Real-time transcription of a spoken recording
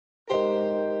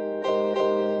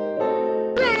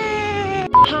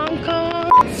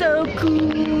so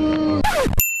cool.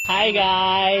 Hi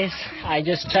guys, I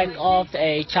just checked off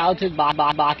a childhood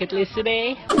bucket list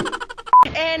today.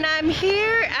 And I'm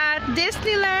here at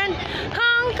Disneyland,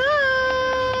 Hong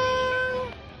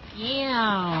Kong.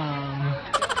 Yeah.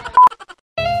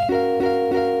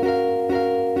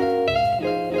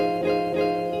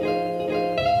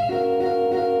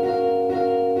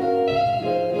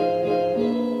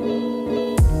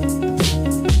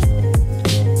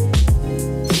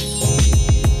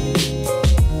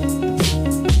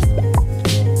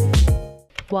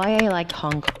 Why I like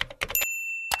Hong Kong.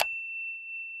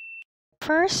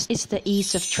 First is the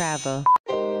ease of travel.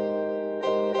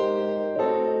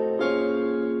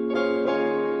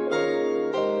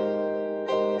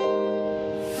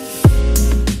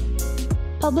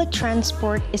 Public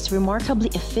transport is remarkably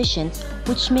efficient,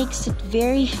 which makes it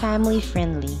very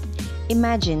family-friendly.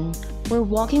 Imagine, we're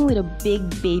walking with a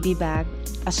big baby bag,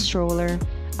 a stroller,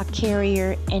 a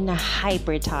carrier, and a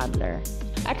hyper toddler.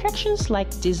 Attractions like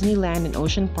Disneyland and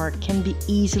Ocean Park can be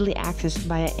easily accessed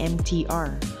via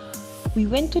MTR. We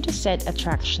went to the said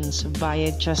attractions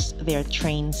via just their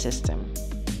train system.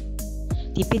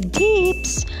 Tipid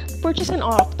tips! Purchase an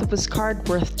octopus card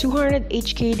worth 200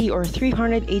 HKD or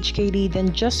 300 HKD,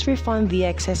 then just refund the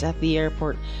excess at the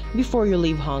airport before you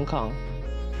leave Hong Kong.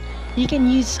 You can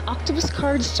use octopus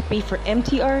cards to pay for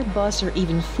MTR, bus, or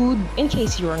even food in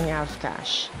case you run out of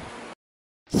cash.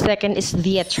 Second is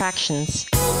the attractions.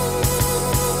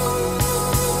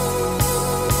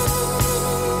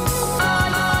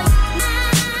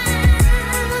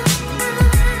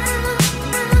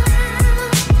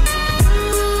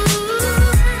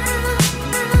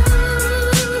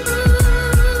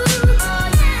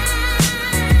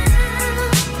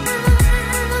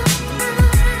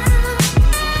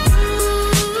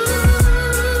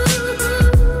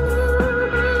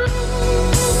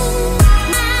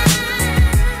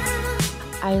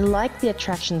 I like the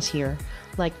attractions here,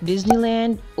 like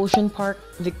Disneyland, Ocean Park,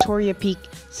 Victoria Peak,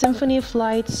 Symphony of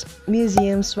Lights,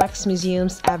 museums, wax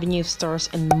museums, Avenue of Stars,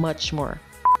 and much more.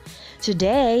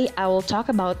 Today, I will talk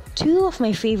about two of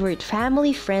my favorite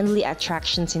family-friendly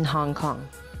attractions in Hong Kong.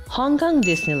 Hong Kong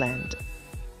Disneyland.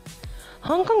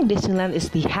 Hong Kong Disneyland is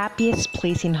the happiest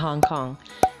place in Hong Kong.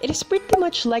 It is pretty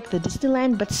much like the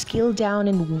Disneyland but scaled down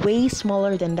and way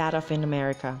smaller than that of in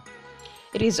America.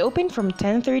 It is open from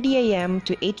 10:30 a.m.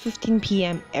 to 8:15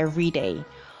 p.m. every day.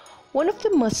 One of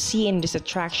the must-see in this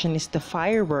attraction is the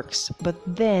fireworks, but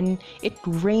then it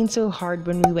rained so hard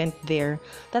when we went there.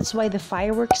 That's why the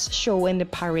fireworks show and the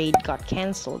parade got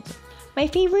cancelled. My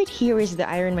favorite here is the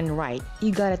Iron Man ride.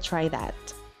 You gotta try that.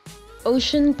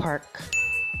 Ocean Park.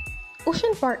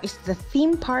 Ocean Park is the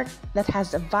theme park that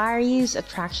has various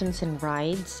attractions and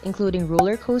rides, including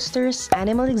roller coasters,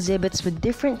 animal exhibits with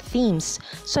different themes,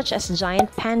 such as giant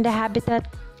panda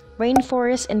habitat,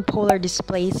 rainforest and polar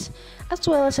displays, as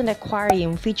well as an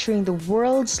aquarium featuring the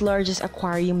world's largest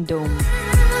aquarium dome.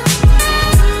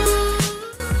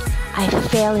 I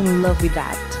fell in love with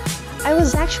that. I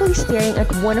was actually staring at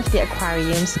one of the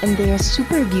aquariums and they are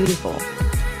super beautiful.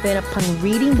 Then upon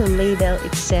reading the label,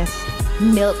 it says,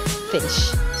 milk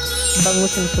fish,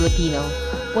 bangus in Filipino,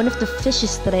 one of the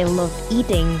fishes that I love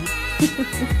eating.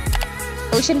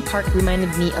 Ocean Park reminded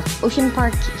me of Ocean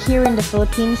Park here in the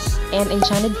Philippines and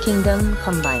Enchanted Kingdom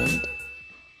combined.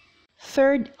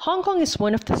 Third, Hong Kong is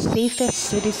one of the safest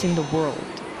cities in the world.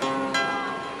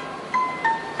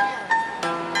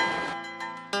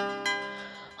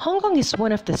 Hong Kong is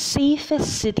one of the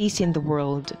safest cities in the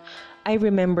world. I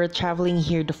remember traveling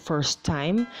here the first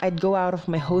time. I'd go out of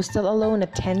my hostel alone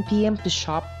at 10 p.m. to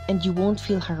shop and you won't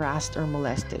feel harassed or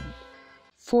molested.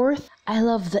 Fourth, I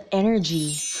love the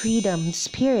energy, freedom,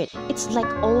 spirit. It's like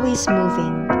always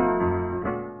moving.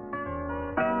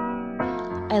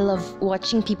 I love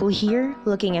watching people here,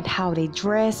 looking at how they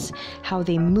dress, how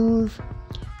they move.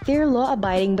 They're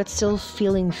law-abiding but still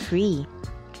feeling free.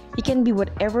 You can be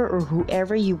whatever or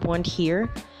whoever you want here.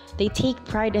 They take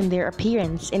pride in their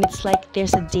appearance and it's like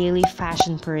there's a daily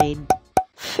fashion parade.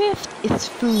 Fifth is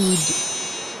food.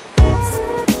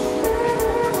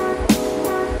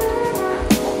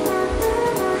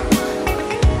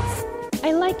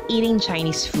 I like eating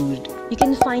Chinese food. You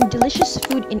can find delicious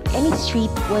food in any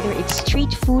street, whether it's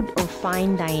street food or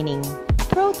fine dining.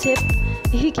 Pro tip,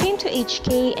 if you came to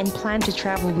HK and plan to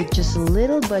travel with just a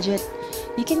little budget,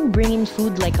 you can bring in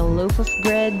food like a loaf of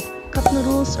bread, cup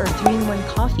noodles, or 3-in-1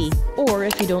 coffee. Or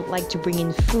if you don't like to bring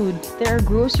in food, there are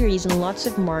groceries and lots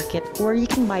of market where you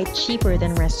can buy cheaper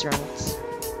than restaurants.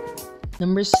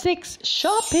 Number 6,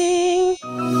 shopping!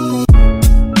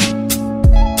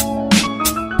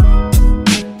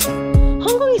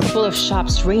 Hong Kong is full of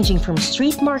shops ranging from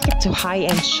street market to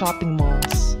high-end shopping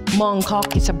malls.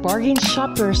 Mongkok is a bargain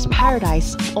shopper's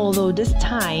paradise, although this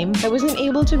time I wasn't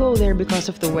able to go there because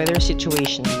of the weather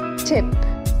situation. Tip: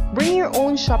 bring your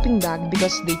own shopping bag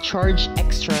because they charge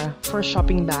extra for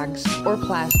shopping bags or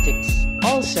plastics.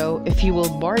 Also, if you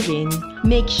will bargain,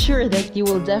 make sure that you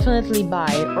will definitely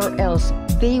buy or else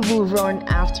they will run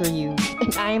after you.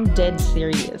 And I am dead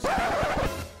serious.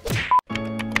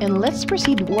 And let's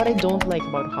proceed what I don't like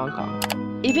about Hong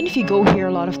Kong. Even if you go here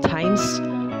a lot of times,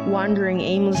 wandering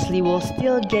aimlessly will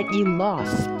still get you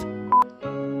lost.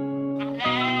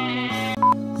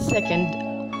 Second,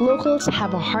 locals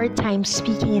have a hard time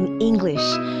speaking in English.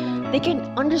 They can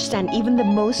understand even the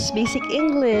most basic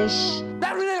English.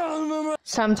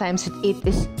 Sometimes it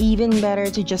is even better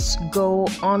to just go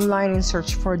online and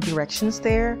search for directions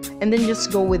there and then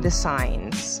just go with the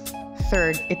signs.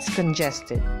 Third, it's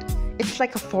congested. It's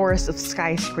like a forest of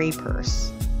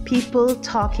skyscrapers. People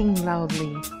talking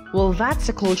loudly. Well, that's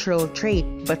a cultural trait,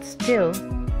 but still,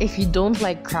 if you don't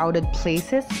like crowded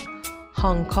places,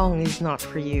 Hong Kong is not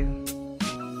for you.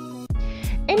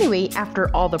 Anyway,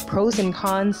 after all the pros and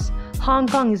cons, Hong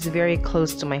Kong is very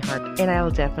close to my heart and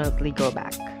I'll definitely go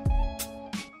back.